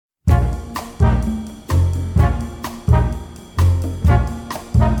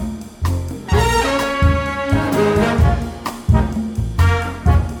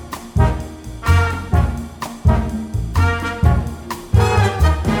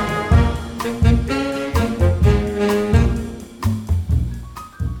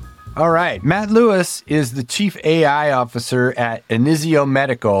All right. Matt Lewis is the Chief AI Officer at Inizio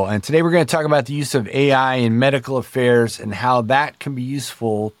Medical. And today we're going to talk about the use of AI in medical affairs and how that can be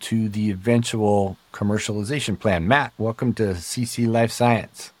useful to the eventual commercialization plan. Matt, welcome to CC Life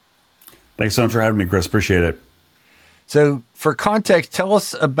Science. Thanks so much for having me, Chris. Appreciate it. So for context, tell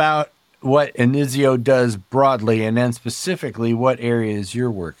us about what Inizio does broadly and then specifically what areas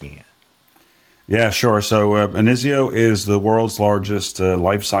you're working in. Yeah, sure. So Inizio is the world's largest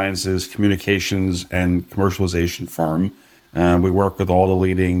life sciences, communications, and commercialization firm. We work with all the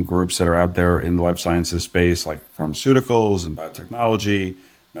leading groups that are out there in the life sciences space, like pharmaceuticals and biotechnology,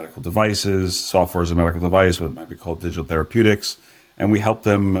 medical devices, software as a medical device, what might be called digital therapeutics. And we help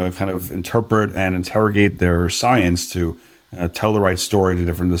them kind of interpret and interrogate their science to tell the right story to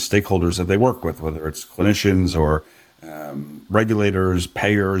different stakeholders that they work with, whether it's clinicians or regulators,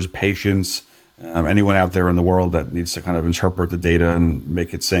 payers, patients, anyone out there in the world that needs to kind of interpret the data and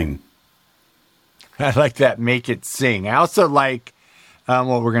make it sing. I like that, make it sing. I also like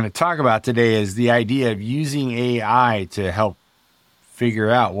what we're going to talk about today is the idea of using AI to help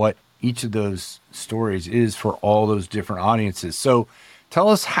figure out what each of those stories is for all those different audiences. So tell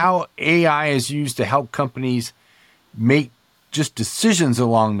us how AI is used to help companies make just decisions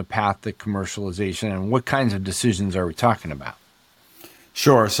along the path to commercialization, and what kinds of decisions are we talking about?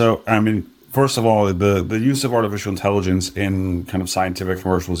 Sure. So, I mean, first of all, the use of artificial intelligence in kind of scientific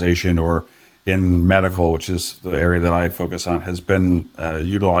commercialization or in medical, which is the area that I focus on, has been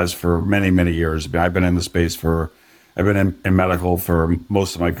utilized for many, many years. I've been in the space I've been in medical for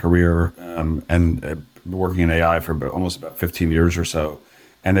most of my career and working in AI for almost about 15 years or so.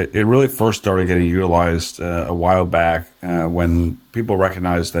 And it really first started getting utilized a while back when people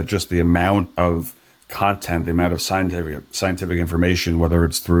recognized that just the amount of content, the amount of scientific information, whether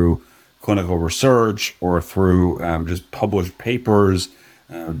it's through clinical research or through just published papers,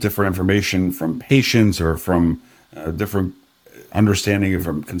 different information from patients or from different understanding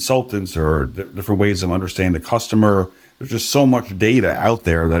from consultants or different ways of understanding the customer. There's just so much data out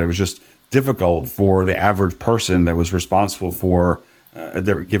there that it was just difficult for the average person that was responsible for a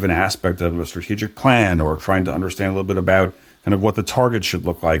given aspect of a strategic plan or trying to understand a little bit about kind of what the target should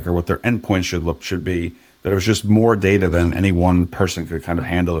look like or what their endpoint should be, that it was just more data than any one person could kind of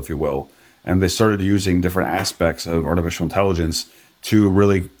handle, if you will. And they started using different aspects of artificial intelligence to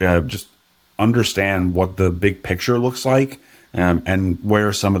really just understand what the big picture looks like and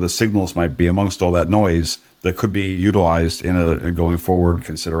where some of the signals might be amongst all that noise that could be utilized in a going forward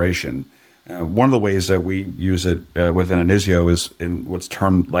consideration. One of the ways that we use it within Inizio is in what's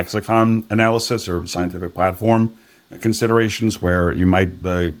termed lexicon analysis or scientific platform considerations, where you might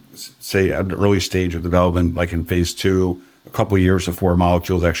say at an early stage of development, like in phase 2, a couple of years before a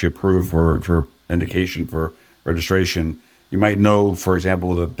molecule is actually approved for indication for registration. You might know, for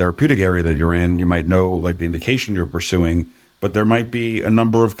example, the therapeutic area that you're in, you might know like the indication you're pursuing, but there might be a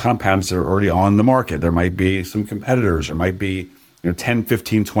number of compounds that are already on the market. There might be some competitors. There might be 10,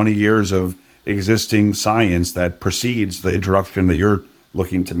 15, 20 years of existing science that precedes the introduction that you're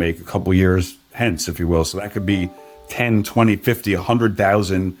looking to make a couple years hence, if you will. So that could be 10, 20, 50,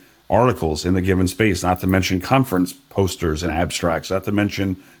 100,000 articles in the given space, not to mention conference posters and abstracts, not to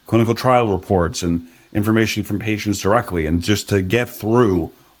mention clinical trial reports and information from patients directly. And just to get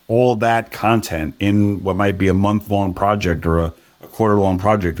through all that content in what might be a month-long project or a quarter-long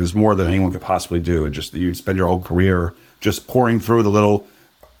project is more than anyone could possibly do. And just you spend your whole career just pouring through the little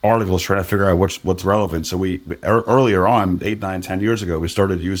articles trying to figure out what's relevant. So we earlier on, 8, 9, 10 years ago, we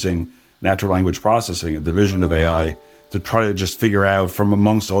started using natural language processing, a division of AI, to try to just figure out from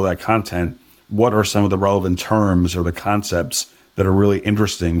amongst all that content, what are some of the relevant terms or the concepts that are really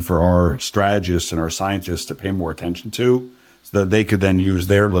interesting for our strategists and our scientists to pay more attention to, so that they could then use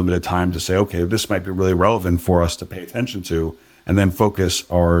their limited time to say, okay, this might be really relevant for us to pay attention to, and then focus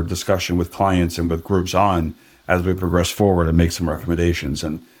our discussion with clients and with groups on as we progress forward and make some recommendations.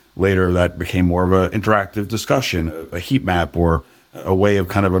 And later that became more of an interactive discussion, a heat map, or a way of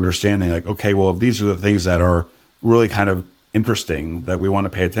kind of understanding like, okay, well, if these are the things that are really kind of interesting that we want to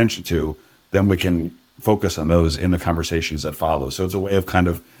pay attention to, then we can focus on those in the conversations that follow. So it's a way of kind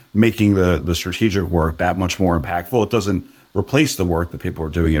of making the strategic work that much more impactful. It doesn't replace the work that people are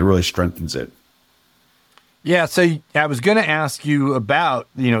doing. It really strengthens it. Yeah, so I was going to ask you about,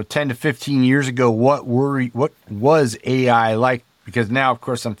 10 to 15 years ago, what was AI like? Because now, of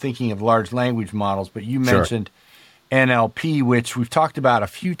course, I'm thinking of large language models, but you mentioned NLP, which we've talked about a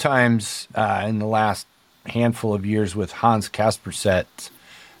few times in the last handful of years with Hans Kasperset.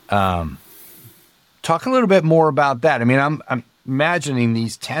 Talk a little bit more about that. I mean, I'm imagining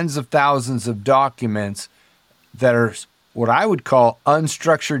these tens of thousands of documents that are what I would call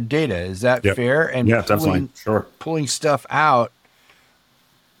unstructured data. Is that Yep. fair? And Yeah, definitely. Sure. pulling stuff out.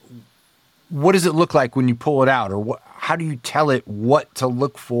 What does it look like when you pull it out, or how do you tell it what to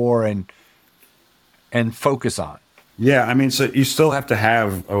look for and focus on? Yeah, I mean, so you still have to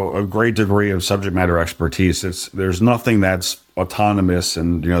have a great degree of subject matter expertise. There's nothing that's autonomous,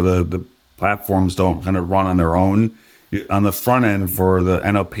 and the platforms don't kind of run on their own. On the front end for the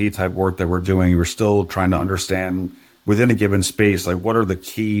NLP type work that we're doing, we're still trying to understand within a given space, like what are the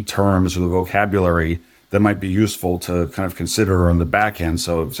key terms or the vocabulary that might be useful to kind of consider on the back end.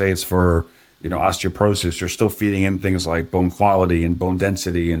 So say it's for osteoporosis, you're still feeding in things like bone quality and bone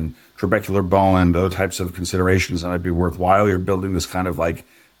density and trabecular bone and those types of considerations that might be worthwhile. You're building this kind of like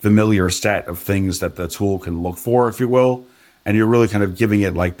familiar set of things that the tool can look for, if you will. And you're really kind of giving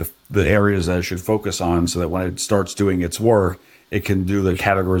it like the areas that it should focus on so that when it starts doing its work, it can do the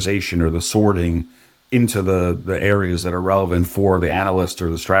categorization or the sorting into the areas that are relevant for the analyst or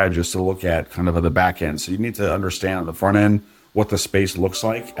the strategist to look at kind of at the back end. So you need to understand on the front end what the space looks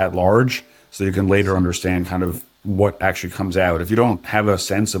like at large so you can later understand kind of what actually comes out. If you don't have a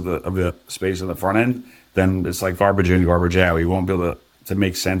sense of the space on the front end, then it's like garbage in, garbage out. You won't be able to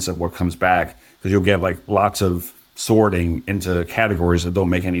make sense of what comes back because you'll get like lots of sorting into categories that don't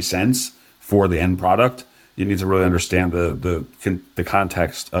make any sense for the end product. You need to really understand the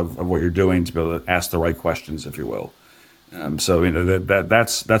context of what you're doing to be able to ask the right questions, if you will. So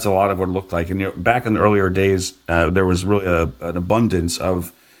that's a lot of what it looked like. And back in the earlier days, there was really an abundance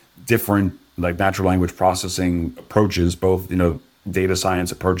of different like natural language processing approaches, both data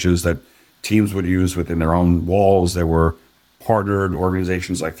science approaches that teams would use within their own walls. There were partnered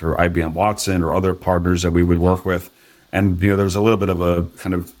organizations like through IBM Watson or other partners that we would work with. And there was a little bit of a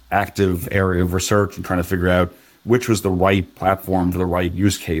kind of active area of research and trying to figure out which was the right platform for the right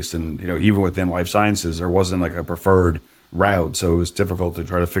use case. And even within life sciences, there wasn't like a preferred route. So it was difficult to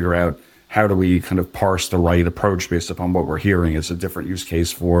try to figure out how do we kind of parse the right approach based upon what we're hearing. It's a different use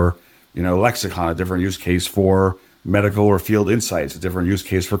case for lexicon, a different use case for medical or field insights, a different use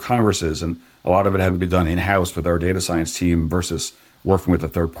case for congresses. And a lot of it had to be done in-house with our data science team versus working with a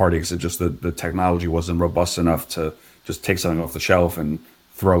third party because it just the technology wasn't robust enough to just take something off the shelf and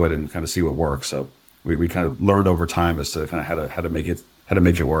throw it and kind of see what works. So we kind of learned over time as to kind of how to make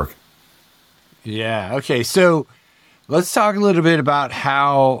it work. Yeah. Okay. So let's talk a little bit about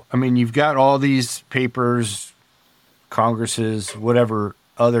how, you've got all these papers, congresses, whatever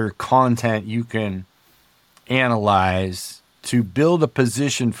other content you can analyze to build a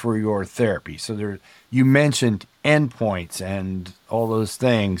position for your therapy. So you mentioned endpoints and all those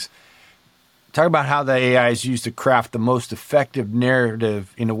things. Talk about how the AI is used to craft the most effective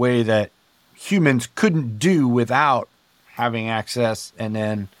narrative in a way that humans couldn't do without having access and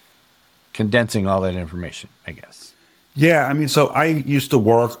then condensing all that information, I guess. Yeah, so I used to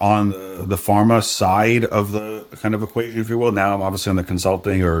work on the pharma side of the kind of equation, if you will. Now I'm obviously on the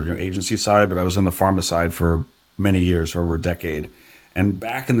consulting or agency side, but I was on the pharma side for many years, for over a decade. And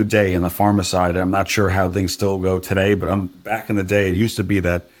back in the day, in the pharma side, I'm not sure how things still go today, but back in the day, it used to be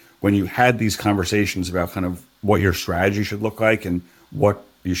that when you had these conversations about kind of what your strategy should look like and what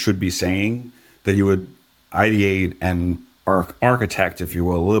you should be saying, that you would ideate and architect, if you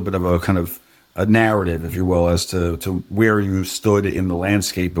will, a little bit of a kind of a narrative, if you will, as to where you stood in the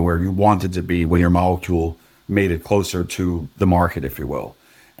landscape and where you wanted to be when your molecule made it closer to the market, if you will.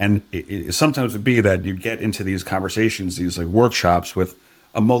 And it sometimes would be that you get into these conversations, these like workshops with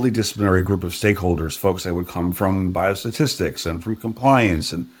a multidisciplinary group of stakeholders, folks that would come from biostatistics and from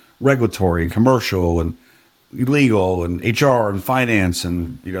compliance and regulatory and commercial and legal and HR and finance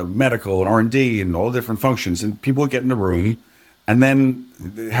and medical and R&D and all different functions. And people would get in the room and then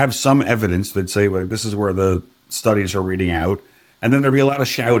have some evidence that say, well, this is where the studies are reading out. And then there'd be a lot of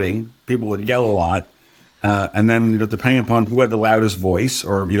shouting. People would yell a lot. And then, depending upon who had the loudest voice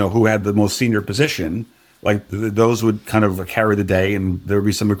or, who had the most senior position, like those would kind of carry the day. And there would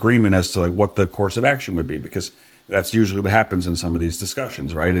be some agreement as to like what the course of action would be, because that's usually what happens in some of these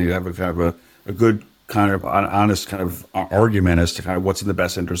discussions, right? And you have a kind of a good kind of honest kind of argument as to kind of what's in the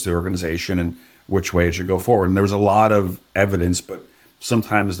best interest of the organization and which way it should go forward. And there was a lot of evidence, but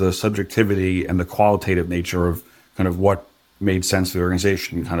sometimes the subjectivity and the qualitative nature of kind of what made sense to the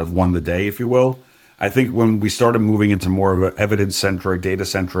organization kind of won the day, if you will. I think when we started moving into more of an evidence-centric,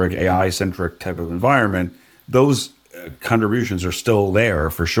 data-centric, AI-centric type of environment, those contributions are still there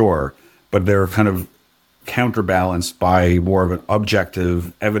for sure, but they're kind of counterbalanced by more of an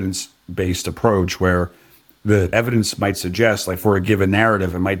objective, evidence-based approach where the evidence might suggest, like for a given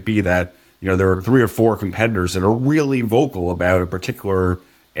narrative, it might be that there are 3 or 4 competitors that are really vocal about a particular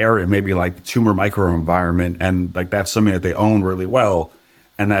area, maybe like tumor microenvironment, and like that's something that they own really well,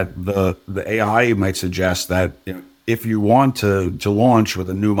 and that the AI might suggest that, you know, if you want to launch with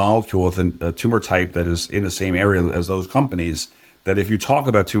a new molecule with a tumor type that is in the same area as those companies, that if you talk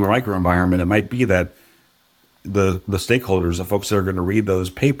about tumor microenvironment, it might be that the stakeholders, the folks that are going to read those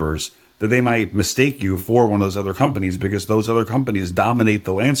papers, that they might mistake you for one of those other companies because those other companies dominate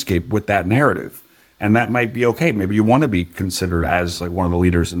the landscape with that narrative. And that might be okay. Maybe you want to be considered as like one of the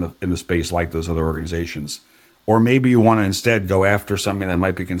leaders in the space, like those other organizations. Or maybe you want to instead go after something that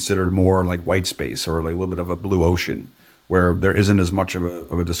might be considered more like white space or like a little bit of a blue ocean, where there isn't as much of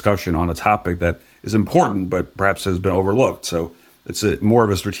a discussion on a topic that is important, but perhaps has been overlooked. So it's more of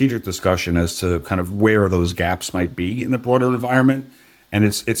a strategic discussion as to kind of where those gaps might be in the broader environment. And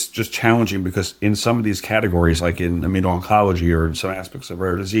it's just challenging because in some of these categories, like in immuno-oncology or in some aspects of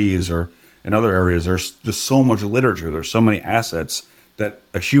rare disease or in other areas, there's just so much literature. There's so many assets that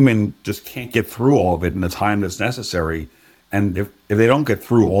a human just can't get through all of it in the time that's necessary. And if they don't get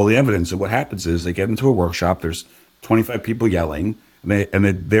through all the evidence, and what happens is they get into a workshop, there's 25 people yelling, and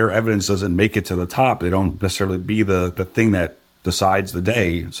their evidence doesn't make it to the top. They don't necessarily be the thing that decides the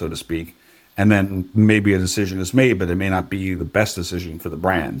day, so to speak. And then maybe a decision is made, but it may not be the best decision for the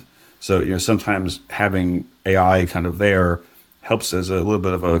brand. So, you know, sometimes having AI kind of there helps as a little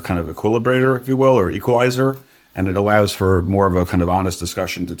bit of a kind of equilibrator, if you will, or equalizer. And it allows for more of a kind of honest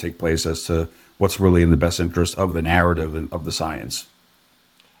discussion to take place as to what's really in the best interest of the narrative and of the science.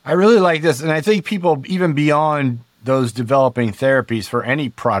 I really like this. And I think people, even beyond those developing therapies for any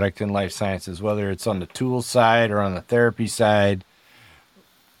product in life sciences, whether it's on the tool side or on the therapy side,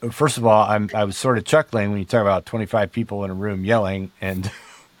 first of all, I was sort of chuckling when you talk about 25 people in a room yelling. And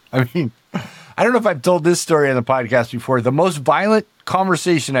I mean, I don't know if I've told this story on the podcast before. The most violent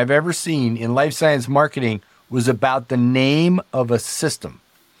conversation I've ever seen in life science marketing was about the name of a system.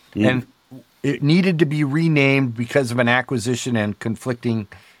 And it needed to be renamed because of an acquisition and conflicting,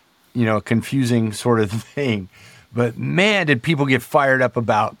 you know, confusing sort of thing. But man, did people get fired up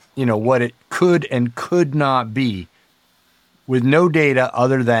about, you know, what it could and could not be with no data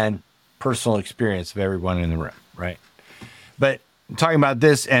other than personal experience of everyone in the room, right? But talking about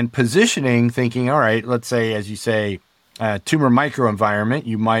this and positioning, thinking, all right, let's say, as you say, tumor microenvironment,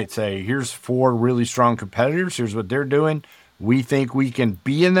 you might say, here's 4 really strong competitors. Here's what they're doing. We think we can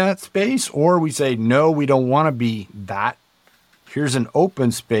be in that space. Or we say, no, we don't want to be that. Here's an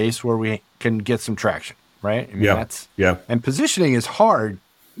open space where we can get some traction, right? I mean, And positioning is hard.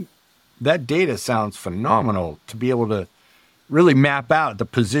 That data sounds phenomenal to be able to really map out the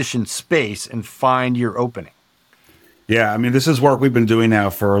position space and find your opening. Yeah, I mean, this is work we've been doing now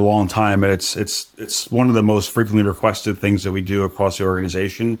for a long time, and it's one of the most frequently requested things that we do across the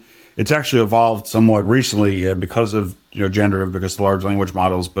organization. It's actually evolved somewhat recently because of, you know, generative, because of the large language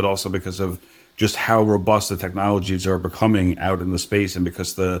models, but also because of just how robust the technologies are becoming out in the space, and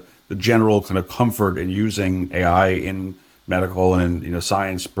because the general kind of comfort in using AI in medical and, you know,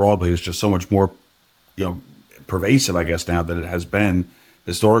 science broadly is just so much more, you know, pervasive, I guess, now than it has been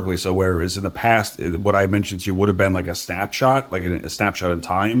historically. So whereas in the past, what I mentioned to you would have been like a snapshot, like a snapshot in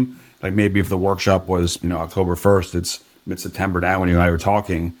time. Like maybe if the workshop was, you know, October 1st, it's mid-September now when you and I were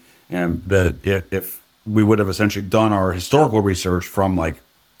talking, and that if we would have essentially done our historical research from like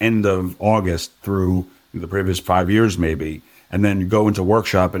end of August through the previous 5 years maybe, and then you go into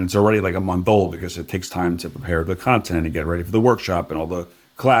workshop and it's already like a month old because it takes time to prepare the content and get ready for the workshop and all the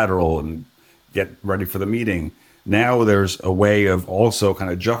collateral and get ready for the meeting. Now there's a way of also kind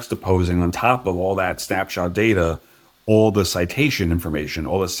of juxtaposing on top of all that snapshot data, all the citation information,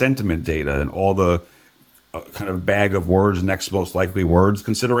 all the sentiment data, and all the kind of bag of words, next most likely words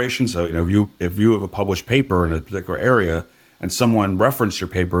consideration. So, you know, if you have a published paper in a particular area and someone referenced your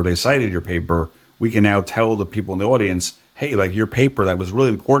paper, they cited your paper, we can now tell the people in the audience, hey, like your paper that was really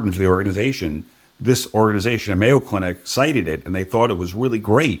important to the organization, this organization at Mayo Clinic cited it and they thought it was really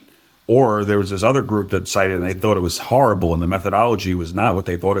great. Or there was this other group that cited and they thought it was horrible and the methodology was not what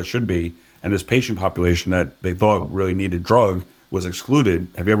they thought it should be. And this patient population that they thought really needed drug was excluded.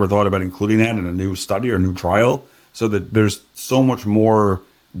 Have you ever thought about including that in a new study or new trial? So that there's so much more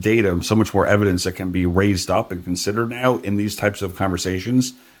data, so much more evidence that can be raised up and considered now in these types of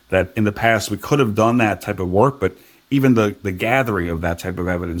conversations, that in the past we could have done that type of work, but even the gathering of that type of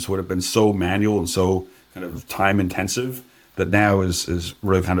evidence would have been so manual and so kind of time intensive that now is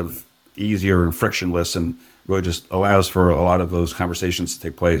really kind of easier and frictionless and really just allows for a lot of those conversations to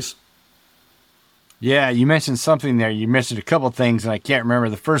take place. Yeah, you mentioned something there. You mentioned a couple things, and I can't remember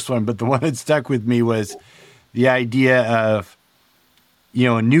the first one, but the one that stuck with me was the idea of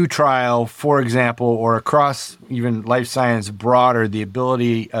a new trial, for example, or across even life science broader, the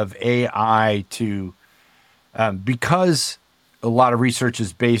ability of AI to, because a lot of research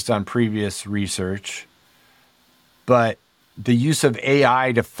is based on previous research, but the use of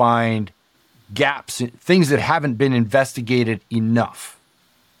AI to find gaps, things that haven't been investigated enough,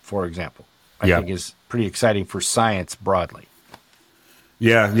 for example, I think is pretty exciting for science broadly.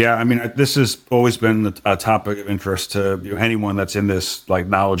 Yeah. I mean, this has always been a topic of interest to anyone that's in this like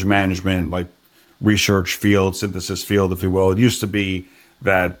knowledge management, like research field, synthesis field, if you will. It used to be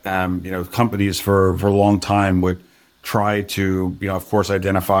that companies for a long time would try to of course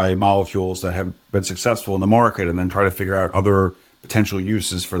identify molecules that have been successful in the market, and then try to figure out other potential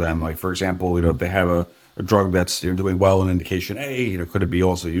uses for them. Like for example, if they have a drug that's doing well in indication A, could it be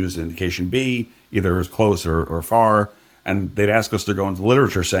also used in indication B, either as close or far? And they'd ask us to go into the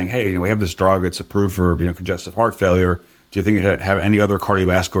literature saying, hey, we have this drug, it's approved for congestive heart failure. Do you think it have any other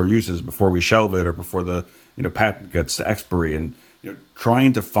cardiovascular uses before we shelve it or before the patent gets to expiry? And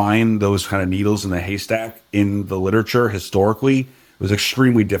trying to find those kind of needles in the haystack in the literature historically was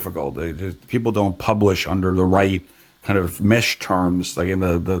extremely difficult. People don't publish under the right kind of mesh terms, like in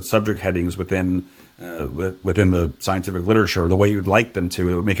the subject headings within the scientific literature, the way you'd like them to.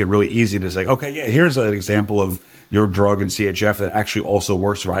 It would make it really easy to say, okay, yeah, here's an example of your drug in CHF that actually also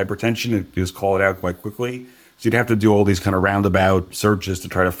works for hypertension, and just call it out quite quickly. So you'd have to do all these kind of roundabout searches to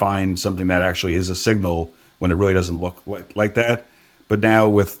try to find something that actually is a signal when it really doesn't look like that. But now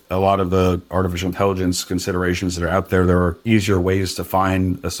with a lot of the artificial intelligence considerations that are out there, there are easier ways to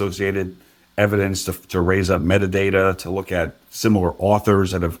find associated evidence, to raise up metadata, to look at similar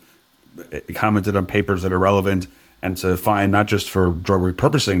authors that have commented on papers that are relevant, and to find not just for drug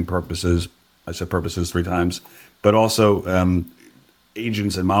repurposing purposes, I said purposes 3 times, but also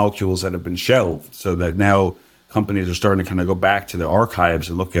agents and molecules that have been shelved, so that now companies are starting to kind of go back to the archives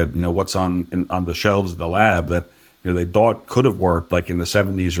and look at what's on the shelves of the lab that they thought could have worked like in the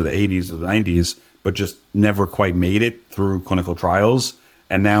 70s or the 80s or the 90s, but just never quite made it through clinical trials.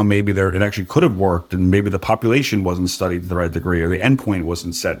 And now maybe it actually could have worked, and maybe the population wasn't studied to the right degree, or the endpoint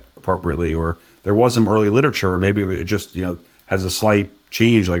wasn't set appropriately, or there was some early literature, or maybe it just has a slight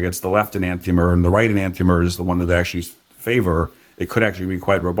change, like it's the left enantiomer and the right enantiomer is the one that they actually favor. It could actually be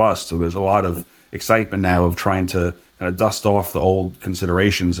quite robust. So there's a lot of excitement now of trying to kind of dust off the old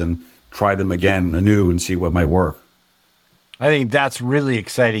considerations and try them again anew and see what might work. I think that's really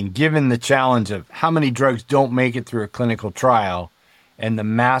exciting, given the challenge of how many drugs don't make it through a clinical trial and the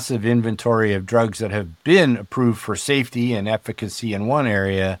massive inventory of drugs that have been approved for safety and efficacy in one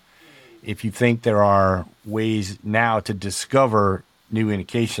area. If you think there are ways now to discover new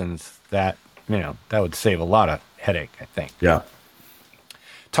indications, that would save a lot of headache, I think. Yeah.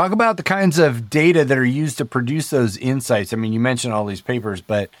 Talk about the kinds of data that are used to produce those insights. I mean, you mentioned all these papers,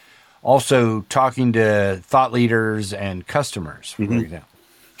 but also talking to thought leaders and customers, for example.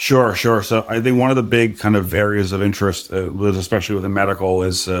 Sure. So I think one of the big kind of areas of interest, especially within medical,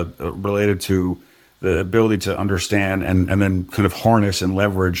 is related to the ability to understand and then kind of harness and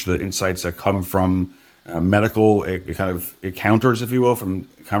leverage the insights that come from medical kind of encounters, if you will, from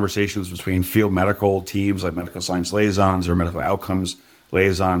conversations between field medical teams like medical science liaisons or medical outcomes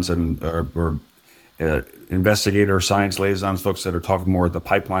liaisons and or investigator science liaisons, folks that are talking more at the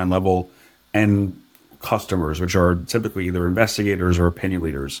pipeline level, and customers, which are typically either investigators or opinion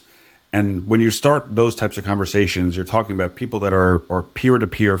leaders. And when you start those types of conversations, you're talking about people that are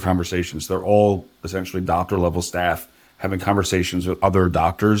peer-to-peer conversations. They're all essentially doctor-level staff having conversations with other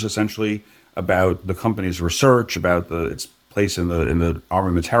doctors, essentially, about the company's research, about its place in the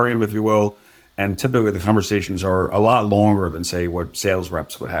armamentarium, if you will. And typically the conversations are a lot longer than, say, what sales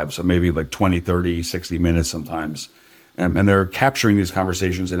reps would have. So maybe like 20, 30, 60 minutes sometimes. And they're capturing these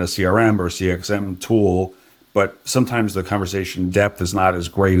conversations in a CRM or CXM tool, but sometimes the conversation depth is not as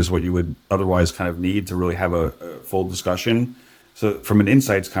great as what you would otherwise kind of need to really have a full discussion. So from an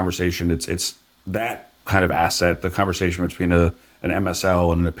insights conversation, it's that kind of asset, the conversation between an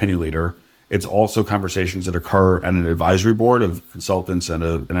MSL and an opinion leader. It's also conversations that occur at an advisory board of consultants and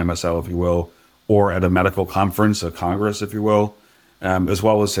an MSL, if you will, or at a medical conference, a congress, if you will, as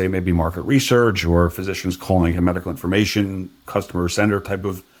well as, say, maybe market research or physicians calling a medical information customer center type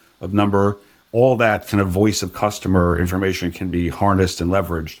of number. All that kind of voice of customer information can be harnessed and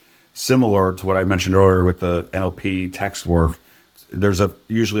leveraged, similar to what I mentioned earlier with the NLP text work. There's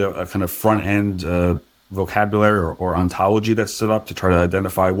usually a kind of front end vocabulary or ontology that's set up to try to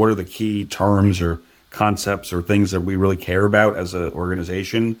identify what are the key terms or concepts or things that we really care about as an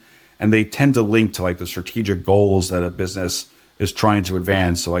organization. And they tend to link to like the strategic goals that a business is trying to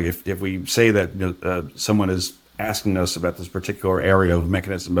advance. So like if we say that someone is asking us about this particular area of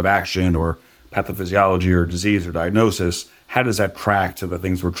mechanism of action or pathophysiology or disease or diagnosis, how does that track to the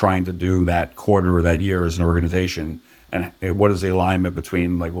things we're trying to do that quarter or that year as an organization? And what is the alignment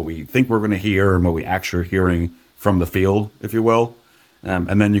between like what we think we're going to hear and what we actually are hearing from the field, if you will?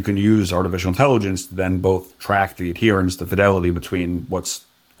 And then you can use artificial intelligence to then both track the adherence, the fidelity between what's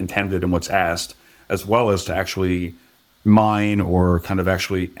intended and what's asked, as well as to actually mine or kind of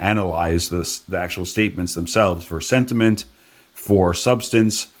actually analyze the actual statements themselves for sentiment, for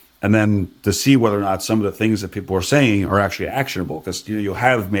substance, and then to see whether or not some of the things that people are saying are actually actionable. Because you'll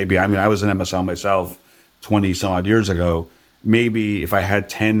have maybe, I mean, I was an MSL myself 20 some odd years ago. Maybe if I had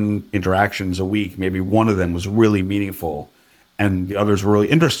 10 interactions a week, maybe one of them was really meaningful and the others were really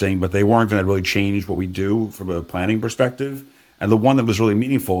interesting, but they weren't going to really change what we do from a planning perspective. And the one that was really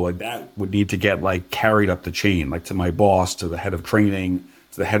meaningful, like that would need to get like carried up the chain, like to my boss, to the head of training,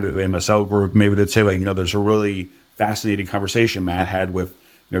 to the head of the MSL group. Maybe they'd say like, there's a really fascinating conversation Matt had with,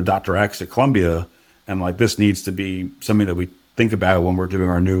 Dr. X at Columbia. And like, this needs to be something that we think about when we're doing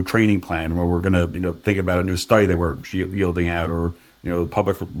our new training plan, where we're going to, think about a new study that we're yielding out, or,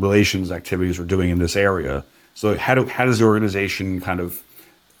 public relations activities we're doing in this area. So how does the organization kind of,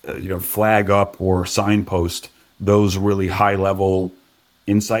 flag up or signpost those really high level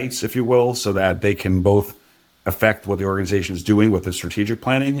insights, if you will, so that they can both affect what the organization is doing with the strategic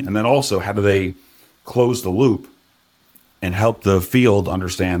planning, and then also how do they close the loop and help the field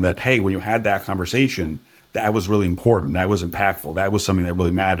understand that, hey, when you had that conversation, that was really important, that was impactful, that was something that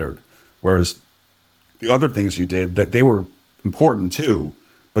really mattered. Whereas the other things you did, that they were important too,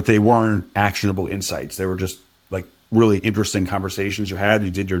 but they weren't actionable insights. They were just like really interesting conversations you had.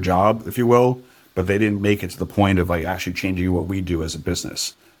 You did your job, if you will, but they didn't make it to the point of like actually changing what we do as a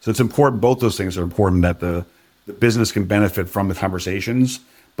business. So it's important. Both those things are important, that the business can benefit from the conversations,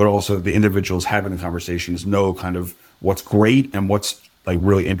 but also the individuals having the conversations know kind of what's great and what's like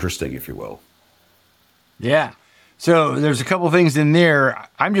really interesting, if you will. Yeah. So there's a couple of things in there.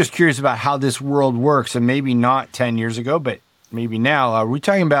 I'm just curious about how this world works, and maybe not 10 years ago, but maybe now. Are we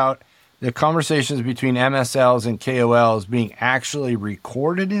talking about the conversations between MSLs and KOLs being actually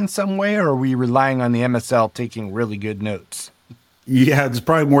recorded in some way, or are we relying on the MSL taking really good notes? Yeah, it's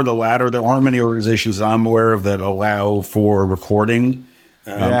probably more the latter. There aren't many organizations I'm aware of that allow for recording.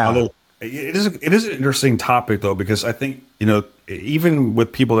 Although it is an interesting topic, though, because I think, even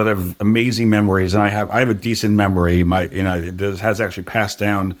with people that have amazing memories, and I have a decent memory, it has actually passed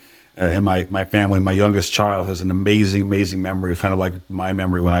down in my family. My youngest child has an amazing memory, kind of like my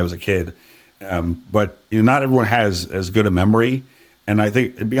memory when I was a kid. But not everyone has as good a memory. And I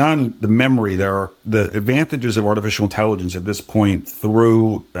think beyond the memory, there are the advantages of artificial intelligence at this point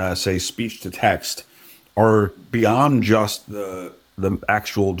through, say, speech to text, are beyond just the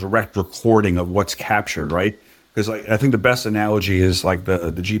actual direct recording of what's captured, right? Because I think the best analogy is like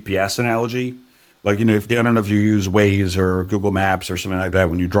the GPS analogy. Like, I don't know if you use Waze or Google Maps or something like that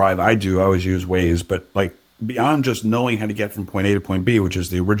when you drive. I always use Waze. But like beyond just knowing how to get from point A to point B, which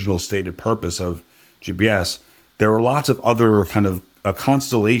is the original stated purpose of GPS, there are lots of other kind of a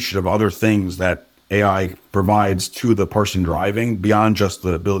constellation of other things that AI provides to the person driving beyond just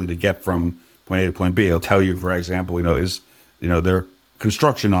the ability to get from point A to point B. It'll tell you, for example, is there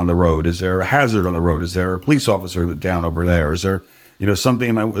construction on the road? Is there a hazard on the road? Is there a police officer down over there? Is there,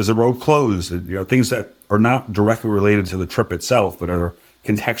 something, is the road closed? Things that are not directly related to the trip itself, but are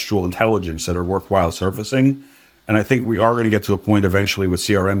contextual intelligence that are worthwhile surfacing. And I think we are going to get to a point eventually with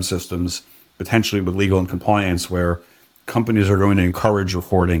CRM systems, potentially with legal and compliance, where companies are going to encourage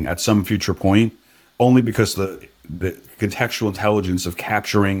recording at some future point, only because the contextual intelligence of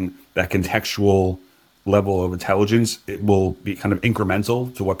capturing that contextual level of intelligence, it will be kind of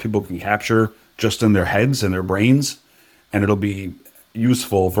incremental to what people can capture just in their heads and their brains. And it'll be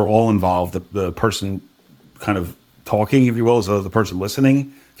useful for all involved, the person kind of talking, if you will, as well as the person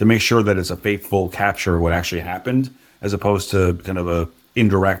listening, to make sure that it's a faithful capture of what actually happened, as opposed to kind of a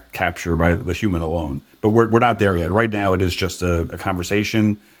indirect capture by the human alone. But we're not there yet. Right now, it is just a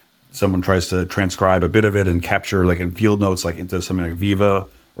conversation. Someone tries to transcribe a bit of it and capture, like in field notes, like into something like Viva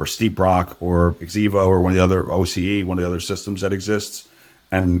or SteepRock or Xevo or one of the other OCE, one of the other systems that exists,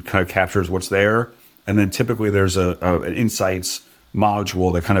 and kind of captures what's there. And then typically there's an insights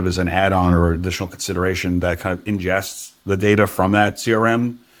module that kind of is an add-on or additional consideration that kind of ingests the data from that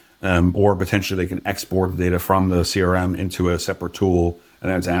CRM, or potentially they can export the data from the CRM into a separate tool, and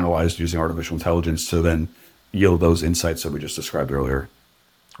then it's analyzed using artificial intelligence to then yield those insights that we just described earlier.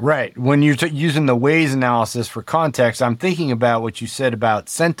 Right. When you're using the Waze analysis for context, I'm thinking about what you said about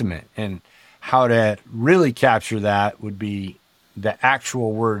sentiment, and how to really capture that would be the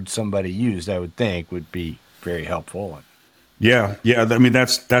actual word somebody used, I would think, would be very helpful. Yeah. I mean,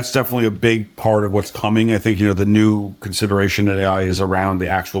 that's definitely a big part of what's coming. I think, the new consideration in AI is around the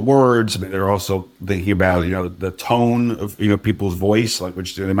actual words. I mean, they're also thinking about, the tone of, people's voice, like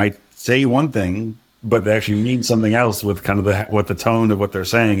which they might say one thing, but they actually mean something else with kind of what the tone of what they're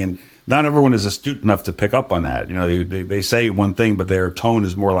saying. And not everyone is astute enough to pick up on that. They say one thing, but their tone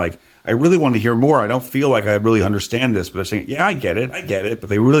is more like, I really want to hear more. I don't feel like I really understand this, but they're saying, yeah, I get it. But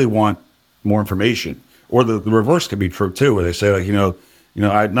they really want more information. Or the reverse could be true too, where they say like,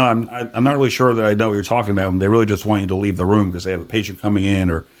 I'm not really sure that I know what you're talking about. And they really just want you to leave the room because they have a patient coming in,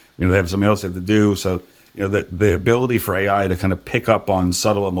 or they have something else they have to do. So the ability for AI to kind of pick up on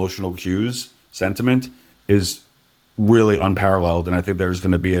subtle emotional cues, sentiment, is really unparalleled. And I think there's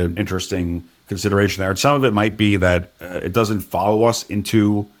going to be an interesting consideration there. And some of it might be that it doesn't follow us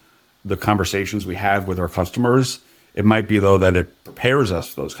into the conversations we have with our customers. It might be though that it prepares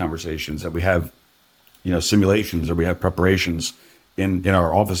us for those conversations, that we have simulations, or we have preparations in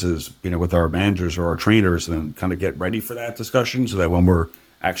our offices, with our managers or our trainers, and then kind of get ready for that discussion, so that when we're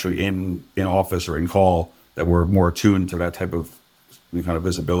actually in office or in call, that we're more attuned to that type of kind of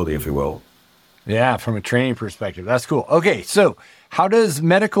visibility, if you will. Yeah, from a training perspective, that's cool. Okay, so how does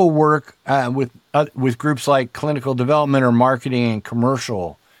medical work with groups like clinical development or marketing and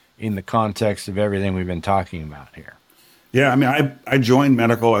commercial in the context of everything we've been talking about here? Yeah, I mean, I joined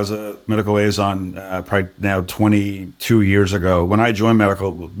medical as a medical liaison probably now 22 years ago. When I joined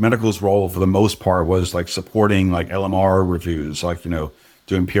medical's role for the most part was like supporting like LMR reviews, like,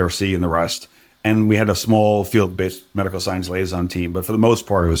 doing PRC and the rest. And we had a small field-based medical science liaison team, but for the most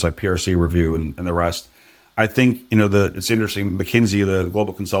part, it was like PRC review and the rest. I think, it's interesting. McKinsey, the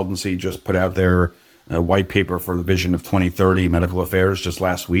global consultancy, just put out their white paper for the Vision of 2030 medical affairs just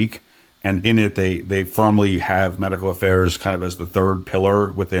last week. And in it, they firmly have medical affairs kind of as the third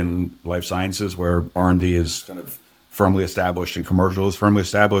pillar within life sciences, where R&D is kind of firmly established and commercial is firmly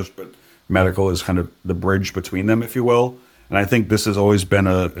established, but medical is kind of the bridge between them, if you will. And I think this has always been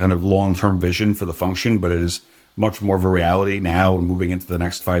a kind of long-term vision for the function, but it is much more of a reality now moving into the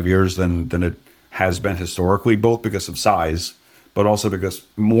next 5 years than it has been historically, both because of size, but also because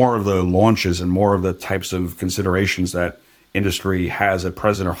more of the launches and more of the types of considerations that industry has at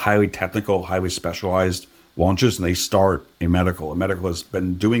present are highly technical, highly specialized launches, and they start in medical. And medical has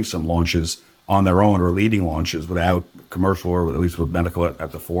been doing some launches on their own, or leading launches without commercial, or at least with medical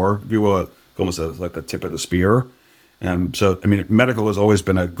at the fore, if you will, almost like the tip of the spear. So, I mean, medical has always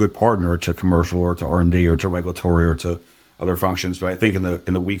been a good partner to commercial, or to R&D, or to regulatory, or to other functions. But I think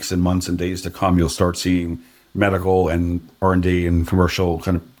in the weeks and months and days to come, you'll start seeing medical and R&D and commercial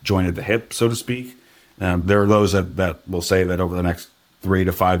kind of join at the hip, so to speak. There are those that will say that over the next 3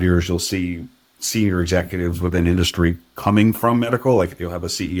 to 5 years, you'll see senior executives within industry coming from medical. Like you'll have a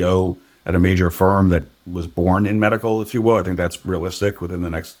CEO at a major firm that was born in medical, if you will. I think that's realistic within the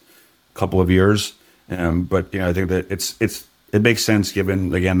next couple of years. But I think that it makes sense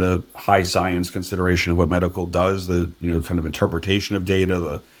given, again, the high science consideration of what medical does, the kind of interpretation of data,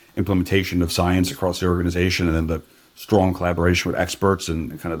 the implementation of science across the organization, and then the strong collaboration with experts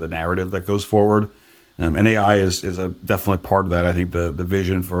and kind of the narrative that goes forward. And AI is a definitely part of that. I think the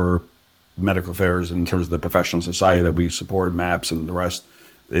vision for medical affairs in terms of the professional society that we support, MAPS and the rest,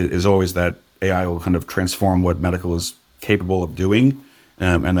 is always that AI will kind of transform what medical is capable of doing,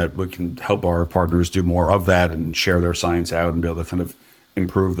 and that we can help our partners do more of that and share their science out and be able to kind of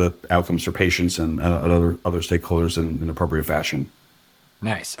improve the outcomes for patients and other stakeholders in an appropriate fashion.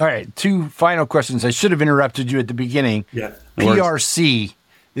 Nice. All right, 2 final questions. I should have interrupted you at the beginning. Yeah. PRC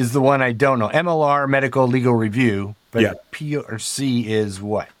is the one I don't know. MLR, Medical Legal Review, but yeah. PRC is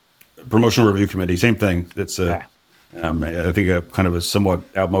what? Promotional Review Committee, same thing. It's I think a kind of a somewhat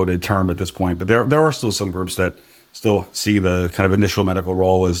outmoded term at this point, but there are still some groups that still see the kind of initial medical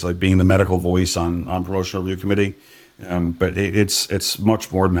role as like being the medical voice on Promotional Review Committee. But it's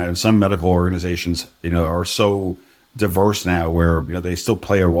much more than that. And some medical organizations, are so diverse now where, they still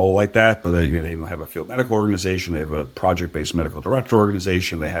play a role like that, but they have a field medical organization, they have a project-based medical director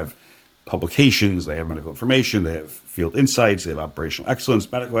organization, they have publications, they have medical information, they have field insights, they have operational excellence,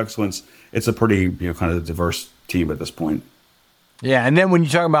 medical excellence. It's a pretty, kind of diverse team at this point. Yeah. And then when you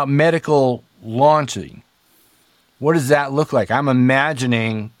talk about medical launching, what does that look like? I'm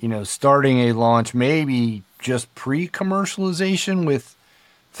imagining, starting a launch, maybe just pre-commercialization with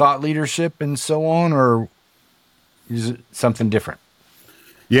thought leadership and so on, or is it something different?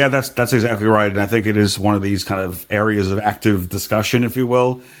 Yeah, that's exactly right. And I think it is one of these kind of areas of active discussion, if you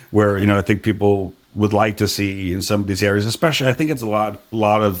will, where, I think people would like to see in some of these areas, especially I think it's a lot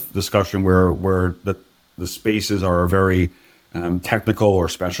of discussion where the spaces are very technical or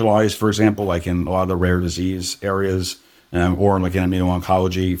specialized, for example, like in a lot of the rare disease areas, or like in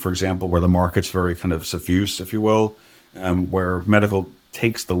immuno-oncology, for example, where the market's very kind of suffuse, if you will, where medical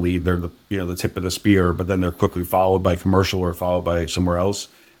takes the lead. They're the tip of the spear, but then they're quickly followed by commercial or followed by somewhere else.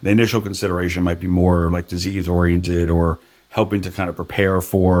 The initial consideration might be more like disease oriented or helping to kind of prepare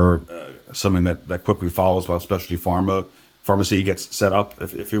for something that quickly follows while specialty pharmacy gets set up,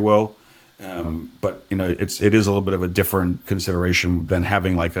 if you will. But it is a little bit of a different consideration than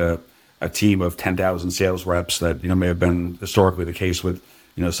having like a team of 10,000 sales reps that may have been historically the case with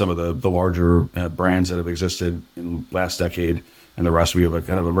some of the larger brands that have existed in the last decade. And the rest, we have a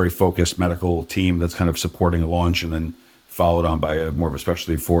kind of a very focused medical team that's kind of supporting a launch, and then followed on by more of a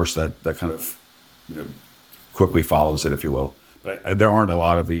specialty force that kind of quickly follows it, if you will. But there aren't a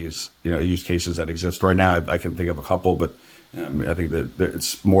lot of these use cases that exist right now. I can think of a couple, but I think that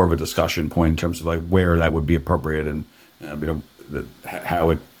it's more of a discussion point in terms of like where that would be appropriate, and how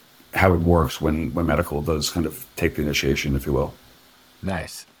it works when medical does kind of take the initiation, if you will.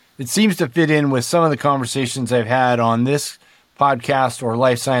 Nice. It seems to fit in with some of the conversations I've had on this podcast or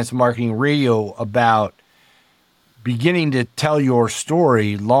Life Science Marketing Radio about beginning to tell your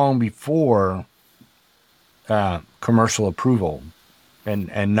story long before commercial approval,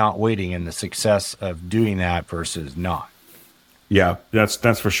 and not waiting, and the success of doing that versus not. Yeah,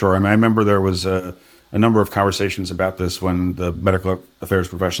 that's for sure. I mean, I remember there was a number of conversations about this when the Medical Affairs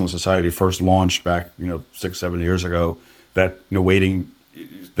Professional Society first launched back 6-7 years ago, that waiting,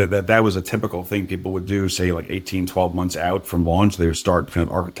 that was a typical thing people would do, say like 18-12 months out from launch. They would start kind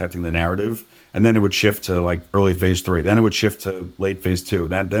of architecting the narrative, and then it would shift to like early phase 3, then it would shift to late phase 2.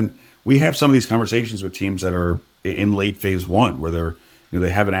 Then we have some of these conversations with teams that are in late phase 1, where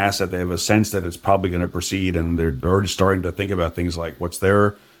they have an asset, they have a sense that it's probably going to proceed, and they're already starting to think about things like what's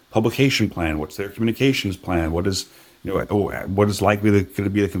their publication plan, what's their communications plan, what is likely going to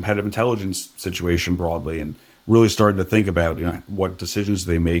be the competitive intelligence situation broadly, and really starting to think about what decisions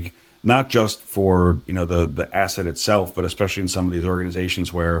they make, not just for the asset itself, but especially in some of these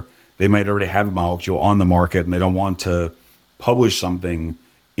organizations where they might already have a molecule on the market and they don't want to publish something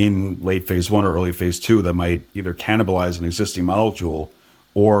in late phase 1 or early phase 2 that might either cannibalize an existing molecule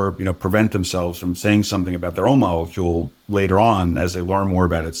or prevent themselves from saying something about their own molecule later on as they learn more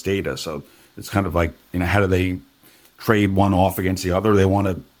about its data. So it's kind of like how do they trade one off against the other? They want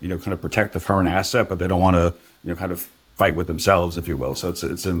to kind of protect the current asset, but they don't want to kind of fight with themselves, if you will. So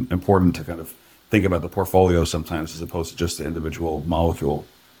it's important to kind of think about the portfolio sometimes as opposed to just the individual molecule.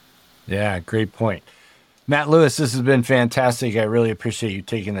 Yeah, great point. Matt Lewis, this has been fantastic. I really appreciate you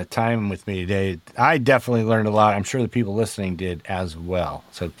taking the time with me today. I definitely learned a lot. I'm sure the people listening did as well.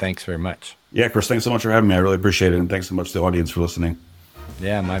 So thanks very much. Yeah, Chris, thanks so much for having me. I really appreciate it. And thanks so much to the audience for listening.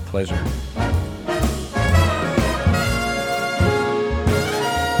 Yeah, my pleasure.